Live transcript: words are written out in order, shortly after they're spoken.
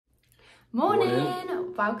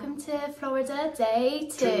Morning! Welcome to Floridaa day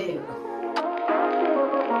 2.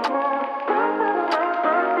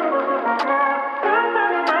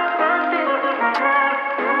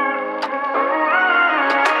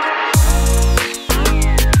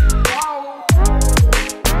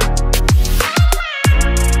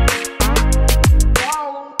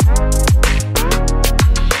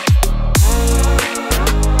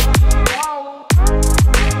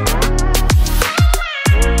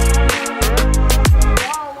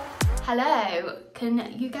 Hello,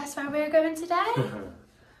 can you guess where we're going today?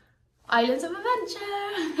 Islands of Adventure!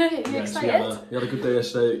 Are you excited? We had a good day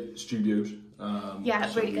yesterday at studios. Yeah,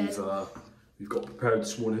 so really good. We've got prepared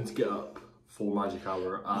this morning to get up for Magic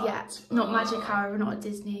Hour at... not Magic Hour, we're not at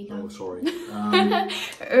Disney. Oh, sorry.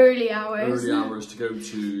 Early hours. Early hours to go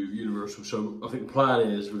to Universal. So I think the plan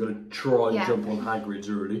is we're going to try and jump on Hagrid's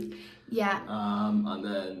early. Yeah. And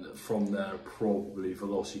then from there probably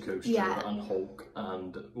Velocicoaster and Hulk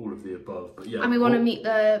and all of the above. But yeah. And we want to meet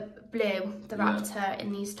the Blue, the raptor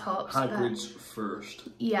in these tops. Hagrid's first.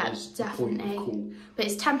 Yeah, definitely. But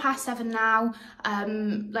it's 7:10 now.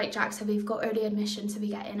 Like Jack said, we've got early admission, so we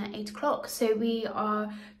get in at 8 o'clock. So we are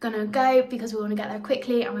gonna go because we want to get there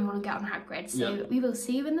quickly and we want to get on Hagrid. So we will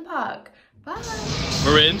see you in the park. Bye.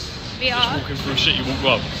 We're in. We are. Just walking through City Walk.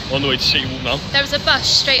 Well, on the way to City Walk now. There was a bus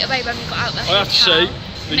straight away when we got out there. I have to say,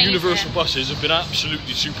 the Universal buses have been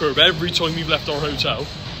absolutely superb. Every time we've left our hotel,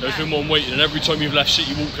 there's been one waiting, and every time we've left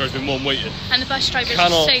City Walk, there's been one waiting. And the bus drivers are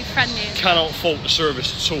so friendly. Cannot fault the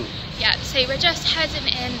service at all. Yeah, so we're just heading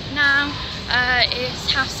in now.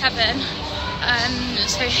 It's 7:30.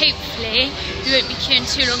 So hopefully we won't be queuing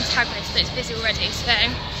too long to Hagrid's, but it's busy already, so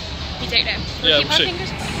we don't know. We'll keep our fingers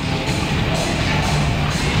crossed.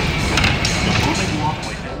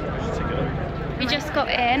 We just got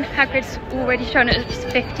in. Hagrid's already shown it was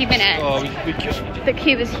 50 minutes. Oh, the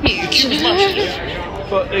queue was huge. The queue was massive.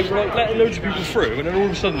 But they were like letting loads of people through, and then all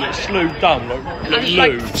of a sudden it slowed down, like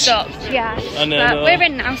loads. Stopped, yeah. And then, but we're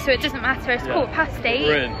in now, so it doesn't matter. It's 8:15.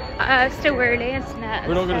 We're in. Still early, isn't it?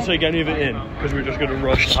 We're not going to take any of it in because we're just going to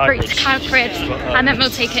rush straight to Hagrid's, and then we'll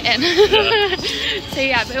take it in. So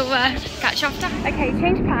yeah, we'll catch you after. Okay,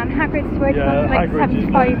 change plan. Hagrid's already gone like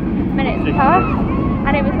 75 minutes past,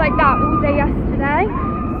 and it was like that all day yesterday.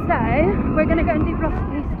 So we're going to go and do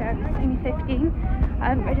Velocicoaster. It's only 15.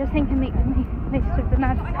 We're just thinking make the most of the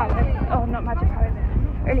Magic Hours, or not Magic Hours,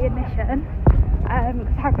 early admission.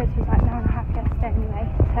 Because Hagrid's was like an hour and a half yesterday anyway.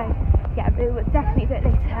 So yeah, we'll definitely do it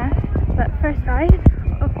later. But first ride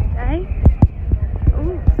of the day.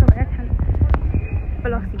 Oh, sorry, I can't.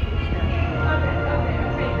 Velocicoaster.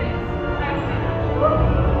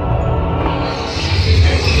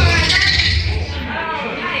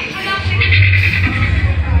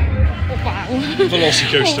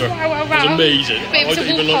 Velocicoaster. Wow. It was amazing. But it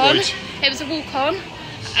was a walk on.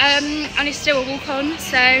 And it's still a walk on,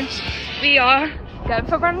 so we are going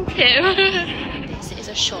for round 2. This is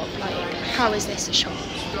a shop, like, how is this a shop?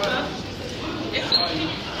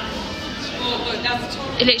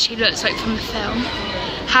 It literally looks like from the film.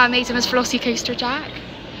 How amazing was Velocicoaster, Jack?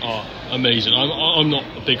 Oh, amazing. I'm not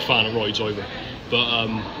a big fan of rides either, but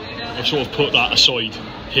I've sort of put that aside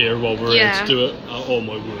here while we're here to do it. Oh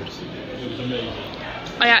my word. It was amazing.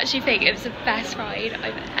 I actually think it was the best ride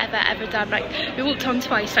I've ever done. Like, we walked on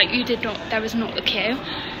twice, like you did not, there was not a queue.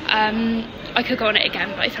 I could go on it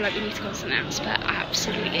again, but I feel like we need to go on something else, but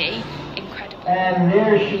absolutely incredible. And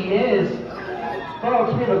there she is.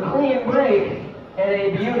 Folks, we have a clean break and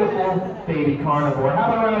a beautiful baby carnivore.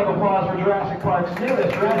 Have a round of applause for Jurassic Park's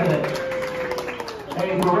newest resident.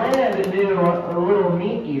 A brand new little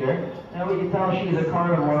meat eater. And we can tell she's a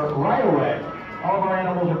carnivore right away. All of our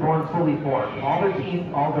animals are born fully formed. All their teeth,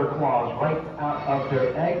 all their claws, right out of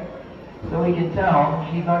their egg. So we can tell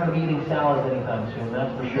she's not going to be eating salads anytime soon,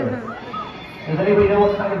 that's for sure. Does anybody know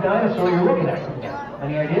what kind of dinosaur you're looking at?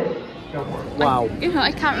 Any ideas? Go for it. Wow.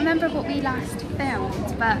 I can't remember what we last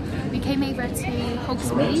filmed, but we came over to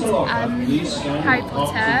Hogsmeade, Harry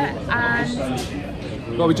Potter, and...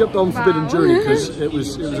 Well, we jumped on Forbidden Journey because it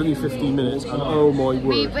was only 15 minutes, and oh my word,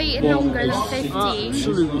 we waited longer than 15.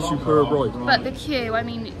 Absolutely superb ride. But the queue, I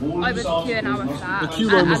mean, I was queuing an hour for that. The queue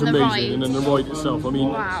line was amazing, and then the ride itself. I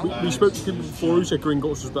mean, we spoke to people before who said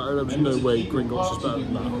Gringotts was better. There was no way Gringotts was better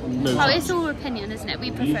than that. No well, it's all opinion, isn't it?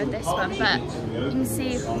 We preferred this one, but you can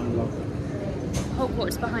see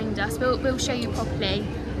Hogwarts behind us. We'll show you properly.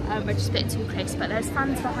 We're just a bit too close, but there's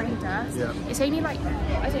fans behind us. Yeah. It's only like,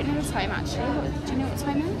 I don't know the time actually. Do you know what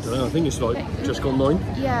time it is? I think it's like just gone 9.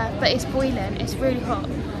 Yeah, but it's boiling. It's really hot.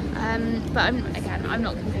 But I'm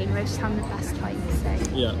not complaining. We're just having the best time. So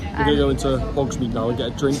yeah, we're gonna go into Hogsmeade now and get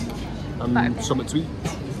a drink and something to eat.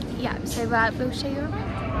 yeah, so we'll show you around.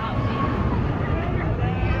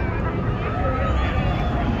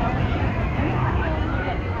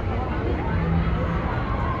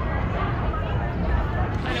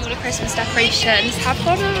 And all the Christmas decorations have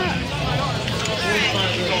gone up.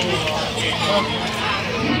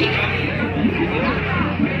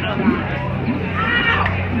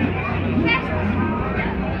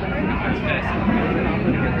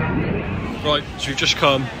 Right, so we've just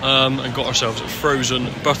come and got ourselves a frozen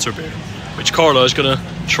butterbeer, which Carla is going to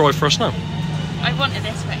try for us now. I wanted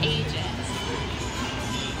this for ages.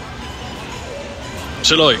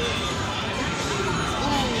 What's it like?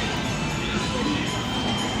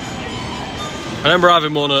 I remember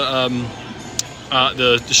having one at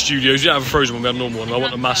the studios. We didn't have a frozen one, we had a normal one. I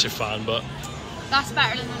wasn't a massive fan, but... That's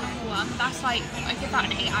better than the normal one. That's like, I give that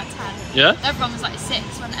an 8 out of 10. Yeah? The other one was like a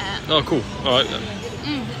 6, wasn't it? Oh, cool. Alright then.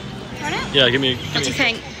 Try it? Yeah, give me... What do you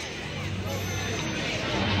think?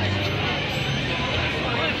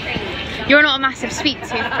 You're not a massive sweet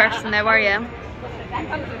tooth person though, are you?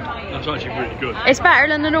 That's actually really good. It's better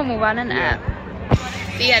than the normal one, isn't it?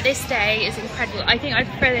 But yeah, this day is incredible. I think I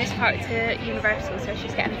prefer this park to Universal, so it's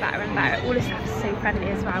just getting better and better. All the stuff is so friendly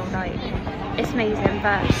as well, like, it's amazing.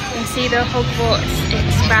 But you can see the Hogwarts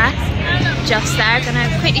Express just there. Gonna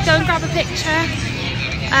quickly go and grab a picture.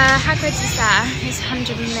 Hagrid's is there. It's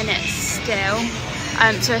 100 minutes still.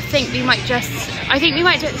 So I think we might do it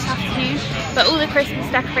this afternoon. But all the Christmas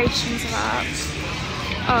decorations are up.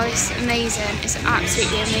 Oh, it's amazing. It's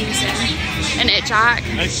absolutely amazing. Isn't it, Jack?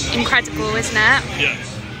 Incredible, isn't it? Yeah.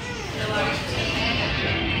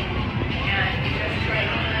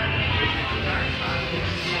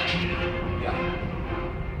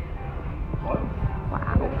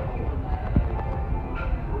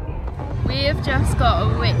 We have just got a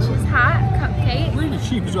witch's hat cupcake. Really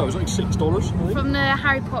cheap as well, it was like $6. From the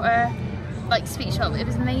Harry Potter like sweet shop. It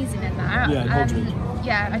was amazing in there. Yeah,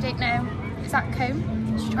 yeah, I don't know. Is that cone?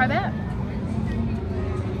 Should you try that?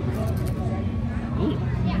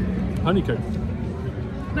 Honeycomb.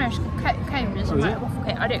 No, it's cone as well. Waffle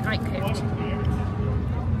cake. I don't like cones.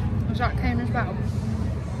 Was that cone as well?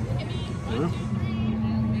 Yeah.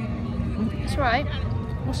 It's right.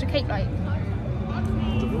 What's the cake like?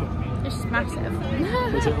 It's massive.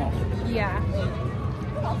 Is it off? Yeah.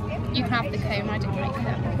 You can have the cone, I don't like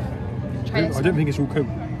it. Try this I don't think it's all cone.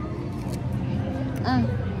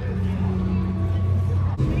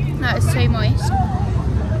 No, it's so moist. You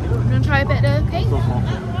want to try a bit of the cake?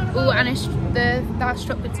 Oh, and it's that's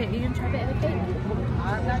chocolate too. You want to try a bit of the cake?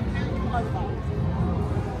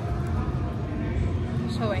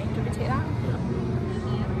 Sorry, do you want to take that?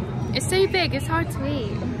 It's so big, it's hard to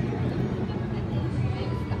eat.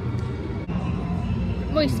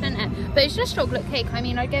 Moist, isn't it? But it's just chocolate cake. I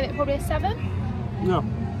mean, I'd give it probably a 7. Yeah.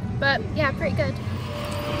 But yeah, pretty good.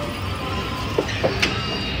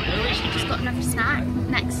 Just got another snack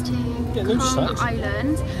next to Kong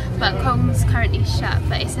Island, but Kong's currently shut.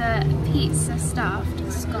 But it's a pizza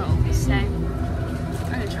stuffed skull, so I'm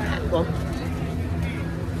gonna try it.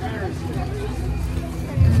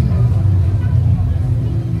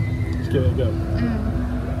 Let's give it a go.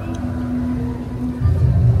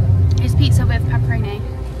 It's pizza with pepperoni.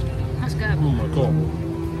 That's good. Oh my god.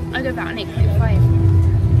 I give that an 8.5.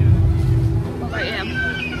 What about you?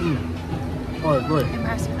 I agree.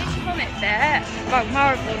 Impressive. Comic bit about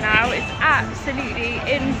Marvel now is absolutely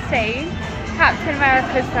insane. Captain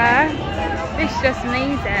America's there. This is just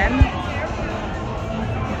amazing.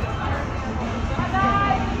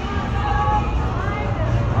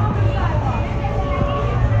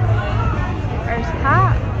 There's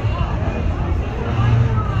Cap.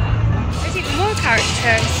 There's even more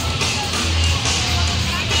characters.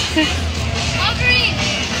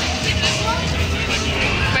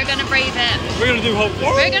 We're gonna brave it. We're gonna do Hulk.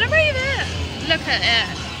 We're gonna brave it. Look at it.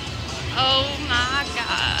 Oh my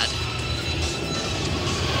god.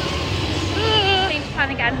 Same plan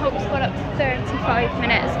again. Hulk's got up to 35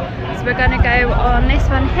 minutes. So we're gonna go on this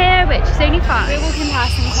one here, which is only 5. We're walking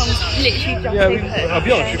past and Kong's literally just open. I'll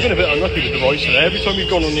be honest, we've been a bit unlucky with the voice today. Every time we've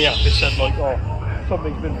gone on the app, it said like, oh,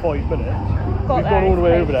 something's been 5 minutes. We've gone all the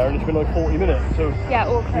way over there and it's been like 40 minutes. So yeah,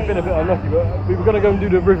 all we've been a bit unlucky, but we were going to go and do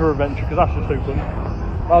the river adventure because that's just open.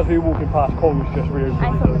 As we were walking past, Kong's just reopened.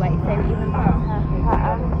 I thought the way so even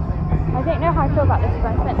better. I don't know how I feel about this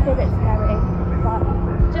one. It's meant to be a bit scary, but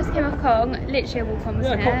just came off Kong. Literally a walk on,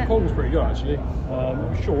 wasn't it? Kong was pretty good actually. It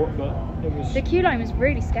was short, but it was. The queue line was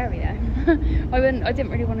really scary though. I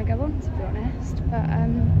didn't really want to go on, to be honest, but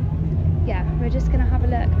yeah, we're just gonna have a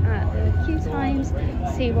look at the queue times,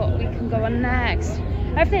 see what we can go on next.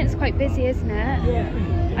 Everything's quite busy, isn't it? Yeah.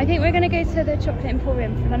 I think we're gonna go to the Chocolate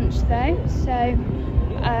Emporium for lunch though, so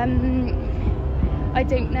I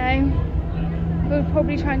don't know. We'll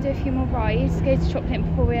probably try and do a few more rides, go to Chocolate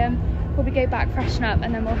Emporium, probably go back, freshen up,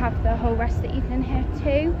 and then we'll have the whole rest of the evening here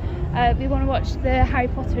too. We want to watch the Harry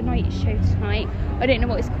Potter night show tonight. I don't know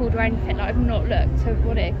what it's called or anything, like, I've not looked, so I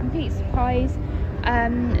want it a complete surprise.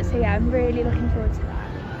 So yeah, I'm really looking forward to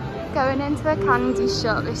that. Going into the candy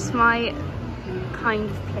shop, this is my kind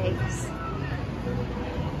of place.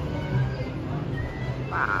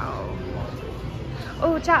 Wow.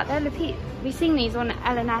 Oh Jack, they're Lapete. We've seen these on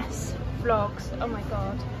LNS vlogs. Oh my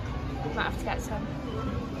god. Might have to get some.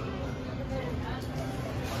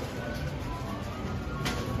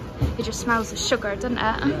 It just smells of sugar, doesn't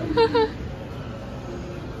it?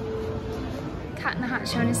 Cat in the Hat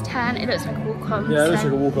showing his 10. It looks like a walk-on. Yeah, it looks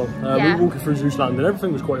like a walk-on. Yeah. We were walking through Zooland and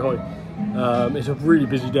everything was quite high. It's a really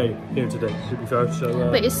busy day here today, to be fair. So,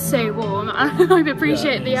 but it's so warm. I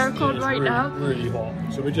appreciate the aircon right now. Really hot.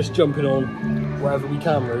 So we're just jumping on wherever we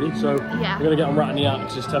can, really. So yeah, we're going to get on Rat in the Hat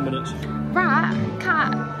because it's 10 minutes. Rat?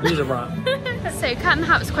 Cat? He's a rat. So Cat in the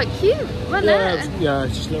Hat was quite cute, wasn't it? Yeah,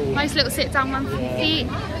 it's just little... Nice little sit-down one for the feet.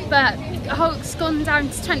 But Hulk's gone down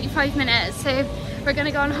to 25 minutes, so we're going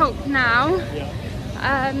to go on Hulk now. Yeah.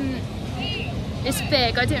 It's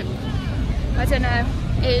big. I don't know.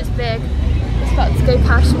 It is big. It's about to go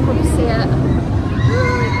past. You'll probably see it.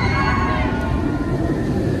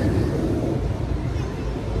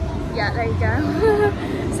 Yeah, there you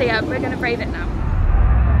go. So yeah, we're going to brave it now.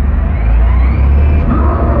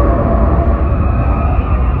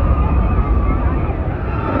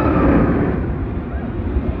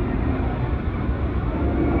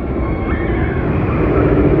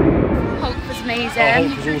 Hulk was amazing. Oh,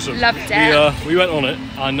 Hulk was awesome. Loved it. We went on it,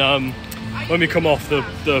 and when we come off,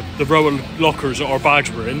 the row of lockers that our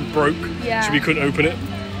bags were in broke, yeah, so we couldn't open it.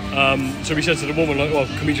 So we said to the woman, like, well,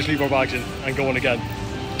 can we just leave our bags in and go on again?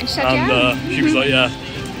 And she said, yeah. She was like, yeah.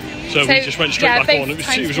 So we just went straight back on.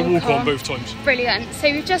 It was a walk on both times. Brilliant. So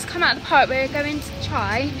we've just come out of the park. We're going to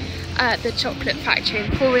try the chocolate factory,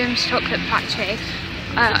 Emporium's chocolate factory.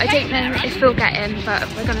 I don't know if we'll get in, but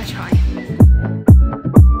we're going to try.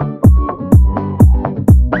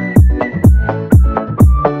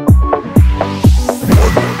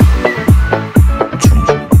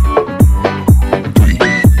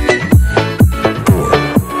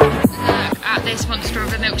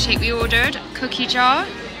 Milkshake we ordered, cookie jar.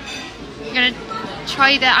 We're gonna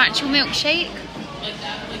try the actual milkshake.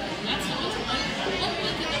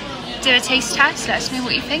 Do a taste test, let us know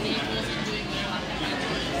what you think.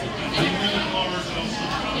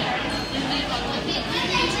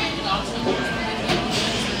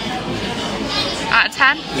 Out of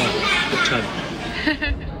 10? Yeah, 10.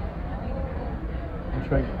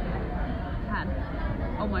 10.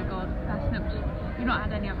 Oh my god, best milkshake. You've not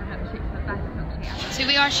had any other milkshakes, but best milkshake ever. So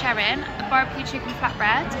we are sharing a barbecue chicken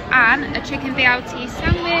flatbread and a chicken BLT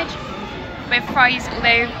sandwich with fries,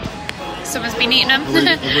 although someone's been eating them.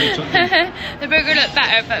 The burger looked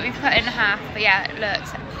better, but we've cut it in half. But yeah, it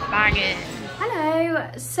looks banging.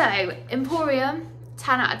 Hello. So Emporium,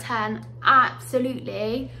 10 out of 10.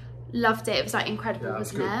 Absolutely loved it. It was like incredible, yeah,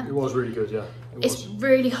 wasn't it? It was really good, yeah. It's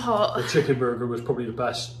really hot. The chicken burger was probably the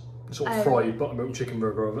best sort of fried buttermilk chicken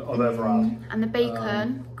burger I've ever had. And the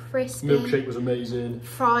bacon, crispy. Milkshake was amazing.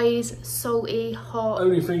 Fries, salty, hot.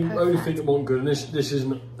 Only thing that wasn't good, and this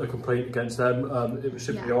isn't a complaint against them, it was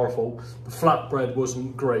simply our fault. The flatbread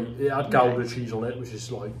wasn't great. It had Gouda cheese on it, which is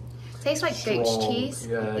like... Tastes like goat's cheese.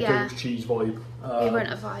 Yeah, goat's cheese vibe. We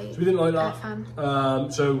weren't a vibe. So we didn't like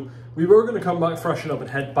that. So we were going to come back, freshen up and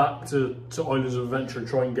head back to Islands of Adventure and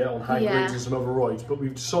try and get on Hagrid's and some other rides, but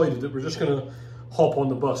we've decided that we're just going to hop on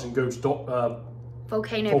the bus and go to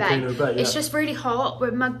Volcano Bay. It's just really hot,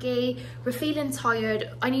 we're muggy, we're feeling tired.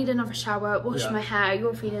 I need another shower, wash my hair,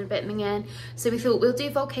 you're feeling a bit minging. So we thought we'll do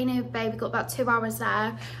Volcano Bay. We've got about 2 hours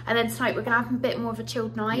there, and then tonight we're gonna have a bit more of a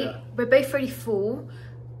chilled night. We're both really full.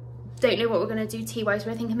 Don't know what we're gonna do tea wise.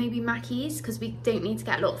 We're thinking maybe Mackey's because we don't need to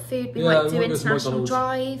get a lot of food. We might do International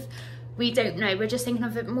Drive. We don't know, we're just thinking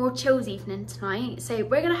of a more chilled evening tonight. So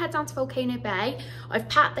we're gonna head down to Volcano Bay. I've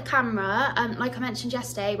packed the camera, like I mentioned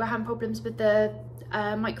yesterday, we're having problems with the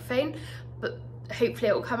microphone, but hopefully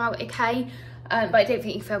it will come out okay. But I don't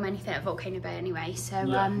think you can film anything at Volcano Bay anyway. So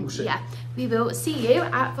yeah, we will see you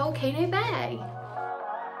at Volcano Bay.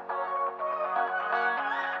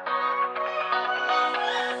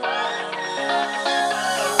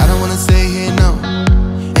 I don't wanna stay here, no.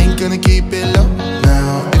 Ain't gonna keep it low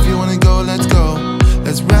now. If you wanna go, let's go.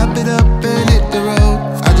 Let's wrap it up and hit the road.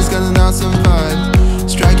 I just got an awesome vibe,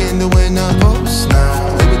 striking the winner post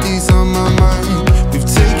now. Liberty's on my mind. We've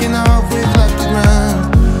taken off, we've left the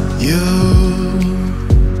ground. You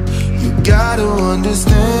gotta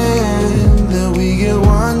understand.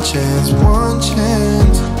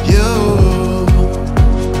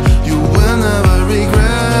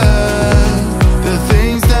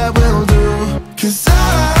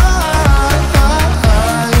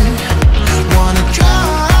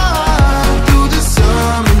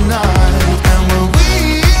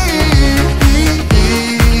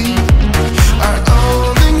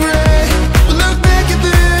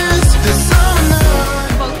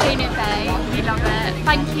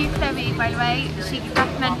 Thank you, Chloe, by the way. She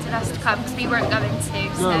recommended us to come because we weren't going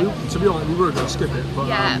to. So. No, to be honest, we were going to skip it. But,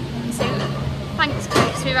 yeah, so thanks,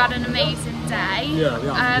 Chloe. We've had an amazing day. Yeah, we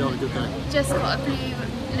had a good day. Just got a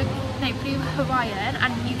blue Hawaiian,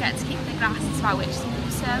 and you get to keep the glass as well, which is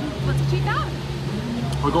awesome. What did you get?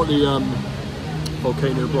 I got the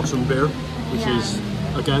Volcano Blossom beer, which is,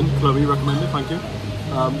 again, Chloe recommended, thank you.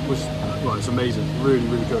 Well, it's amazing, really,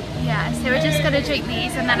 really good. Yeah, so we're just gonna drink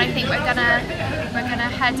these, and then I think we're gonna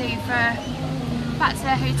head over back to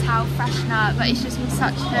the hotel, freshen up. But it's just been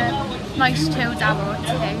such a nice chilled hour or two,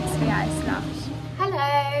 so yeah, it's lush.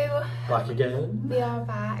 Hello. Back again. We are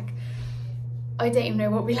back. I don't even know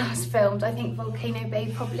what we last filmed. I think Volcano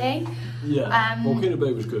Bay probably. Yeah, Volcano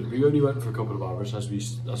Bay was good. We only went for a couple of hours, as we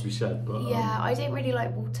said. But yeah, I don't really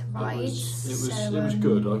like water rides. It was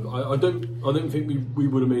good. I don't think we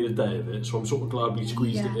would have made a day of it. So I'm sort of glad we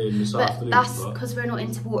squeezed it in this afternoon. That's because we're not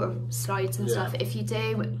into water slides and stuff. If you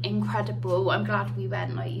do, incredible. I'm glad we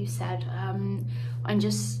went, like you said. I'm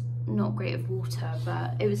just not great with water,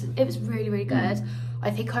 but it was really, really good. I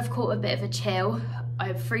think I've caught a bit of a chill.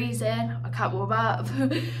 I'm freezing, I can't warm up.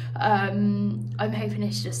 I'm hoping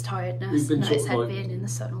it's just tiredness, and it's being in the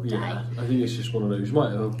sun all day. Yeah, I think it's just one of those. Might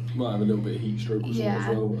have a little bit of heat stroke as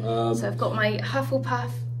well. So I've got my Hufflepuff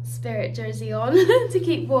Spirit jersey on to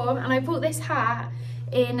keep warm, and I bought this hat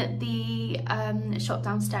in the shop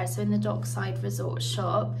downstairs, so in the Dockside Resort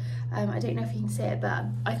shop. I don't know if you can see it, but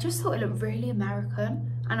I just thought it looked really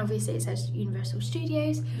American, and obviously it says Universal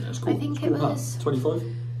Studios. Yeah, it's cool. I think it was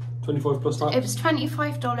 25 plus tax? It was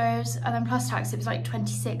 $25, and then plus tax it was like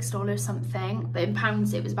 $26 something, but in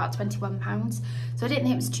pounds it was about £21. So I didn't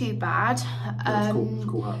think it was too bad. Yeah, it's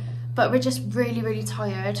cool hat. But we're just really, really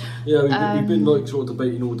tired. Yeah, we've been like sort of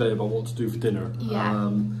debating all day about what to do for dinner.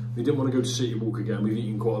 Yeah. We didn't want to go to City Walk again. We've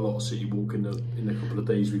eaten quite a lot of City Walk in the couple of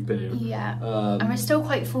days we've been here. Yeah. And we're still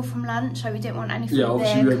quite full from lunch, so we didn't want anything big. Yeah,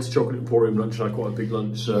 obviously we went to Chocolate Emporium lunch and had quite a big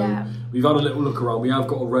lunch. So we've had a little look around. We have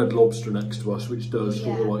got a Red Lobster next to us, which does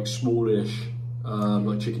sort of like smallish,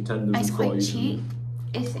 like chicken tenders and fries. It's quite cheap.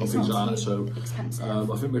 It's not too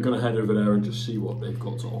expensive. I think we're going to head over there and just see what they've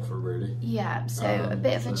got to offer, really. Yeah, so a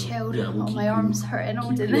bit of a chilled. My arm's hurting,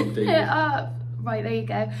 holding it up. Right, there you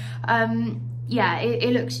go. Yeah,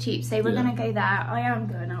 it looks cheap, so we're gonna go there. I am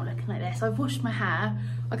going out looking like this. I've washed my hair.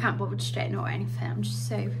 I can't bother to straighten it or anything. I'm just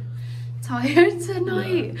so tired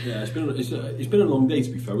tonight. Yeah, it's been a long day, to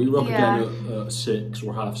be fair. We were up again at 6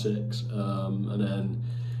 or half 6, and then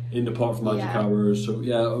in the park for magic hours. So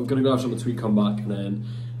yeah, I'm gonna go have something to eat, come back, and then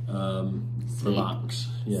relax.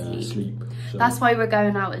 Yeah, sleep. So that's why we're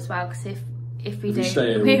going out as well, because if we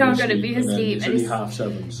don't, we are going to be asleep. It's only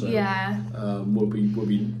 7:30, so yeah, we'll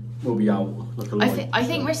be out like a light. I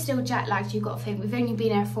think we're still jet lagged. You've got to think we've only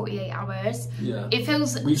been here 48 hours. Yeah, it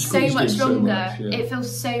feels so much longer. It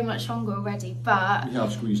feels so much longer already, but we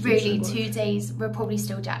have squeezed really 2 days we're probably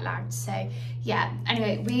still jet lagged. So yeah,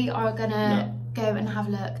 anyway, we are gonna go and have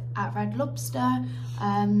a look at Red Lobster.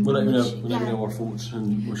 We'll let you know our thoughts,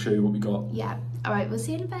 and we'll show you what we got. Yeah, all right, we'll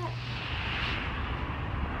see you in a bit.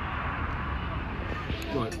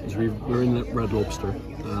 Right, so we're in Red Lobster.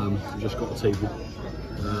 We just got a table.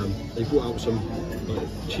 They brought out some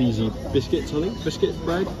cheesy biscuits, I think. Biscuit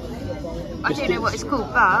bread. I don't know what it's called,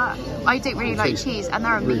 but I don't really like cheese, and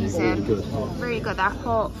they're amazing. Really good. Really good. They're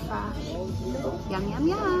hot, fresh. Yum, yum,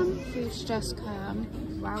 yum. Food's just come.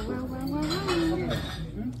 Wow, wow, wow, wow, wow.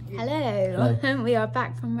 Hello. Hello. We are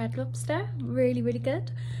back from Red Lobster. Really, really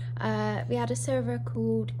good. We had a server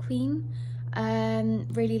called Queen.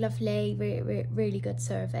 Really lovely, really good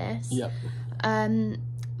service. Yep.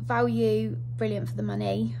 Value, brilliant for the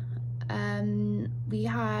money. We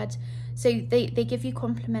had, so they give you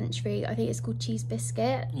complimentary, I think it's called cheese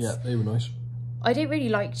biscuits. Yeah, they were nice. I don't really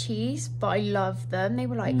like cheese, but I love them. They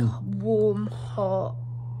were like warm, hot,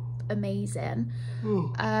 amazing.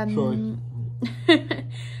 Sorry.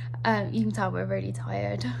 You can tell we're really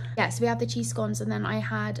tired. Yeah, so we had the cheese scones, and then I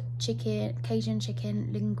had Cajun chicken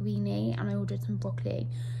linguine, and I ordered some broccoli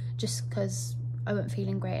just because I wasn't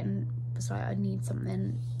feeling great and was like, I need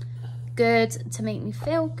something good to make me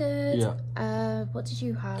feel good. Yeah. What did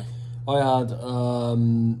you have? I had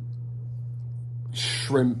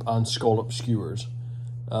shrimp and scallop skewers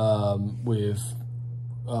with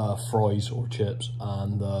fries or chips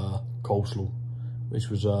and coleslaw, which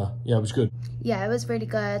was it was good. Yeah, it was really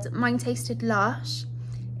good. Mine tasted lush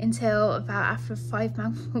until about after 5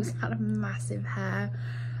 mouthfuls. Had a massive hair.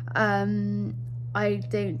 I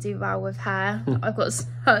don't do well with hair. I've got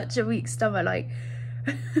such a weak stomach. Like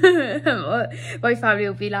my family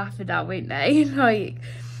will be laughing at, won't they? Like,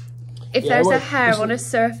 if there's a hair on a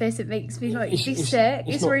surface, it makes me like be sick.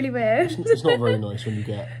 It's really weird. It's not very nice when you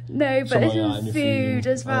get no, but it's in food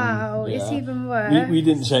as well. It's even worse. We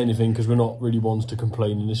didn't say anything because we're not really ones to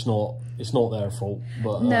complain, and it's not their fault.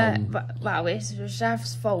 But no, but well, it's the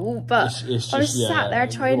chef's fault. But it's just, I was sat there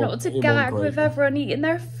trying not to gag with everyone eating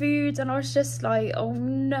their food, and I was just like, oh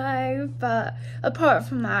no. But apart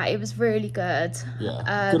from that, it was really good.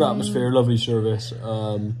 Yeah, good atmosphere, lovely service.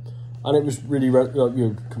 And it was really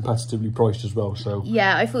competitively priced as well. So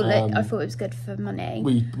yeah, I thought it was good for money.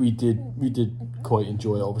 We did quite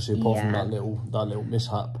enjoy it, obviously, apart from that little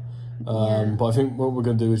mishap. But I think what we're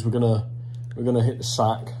gonna do is we're gonna hit the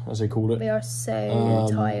sack, as they call it. We are so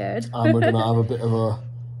tired, and we're gonna have a bit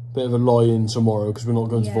of a lie-in tomorrow because we're not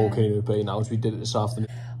going to Volcano Bay now as we did it this afternoon.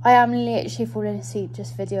 I am literally falling asleep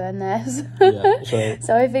just videoing this.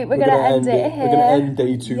 So I think we're gonna end it here. We're gonna end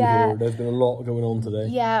day 2 here. There's been a lot going on today.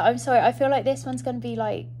 Yeah, I'm sorry. I feel like this one's gonna be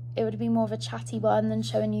like, it would be more of a chatty one than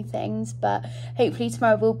showing you things, but hopefully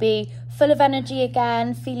tomorrow will be full of energy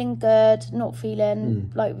again, feeling good, not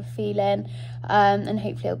feeling like we're feeling, and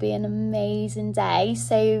hopefully it'll be an amazing day.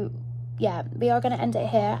 So yeah, we are gonna end it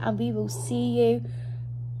here, and we will see you.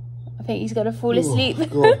 I think he's gonna fall asleep.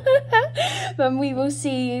 But we will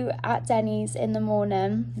see you at Denny's in the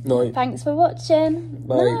morning. Night. Thanks for watching.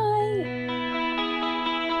 Bye. Bye.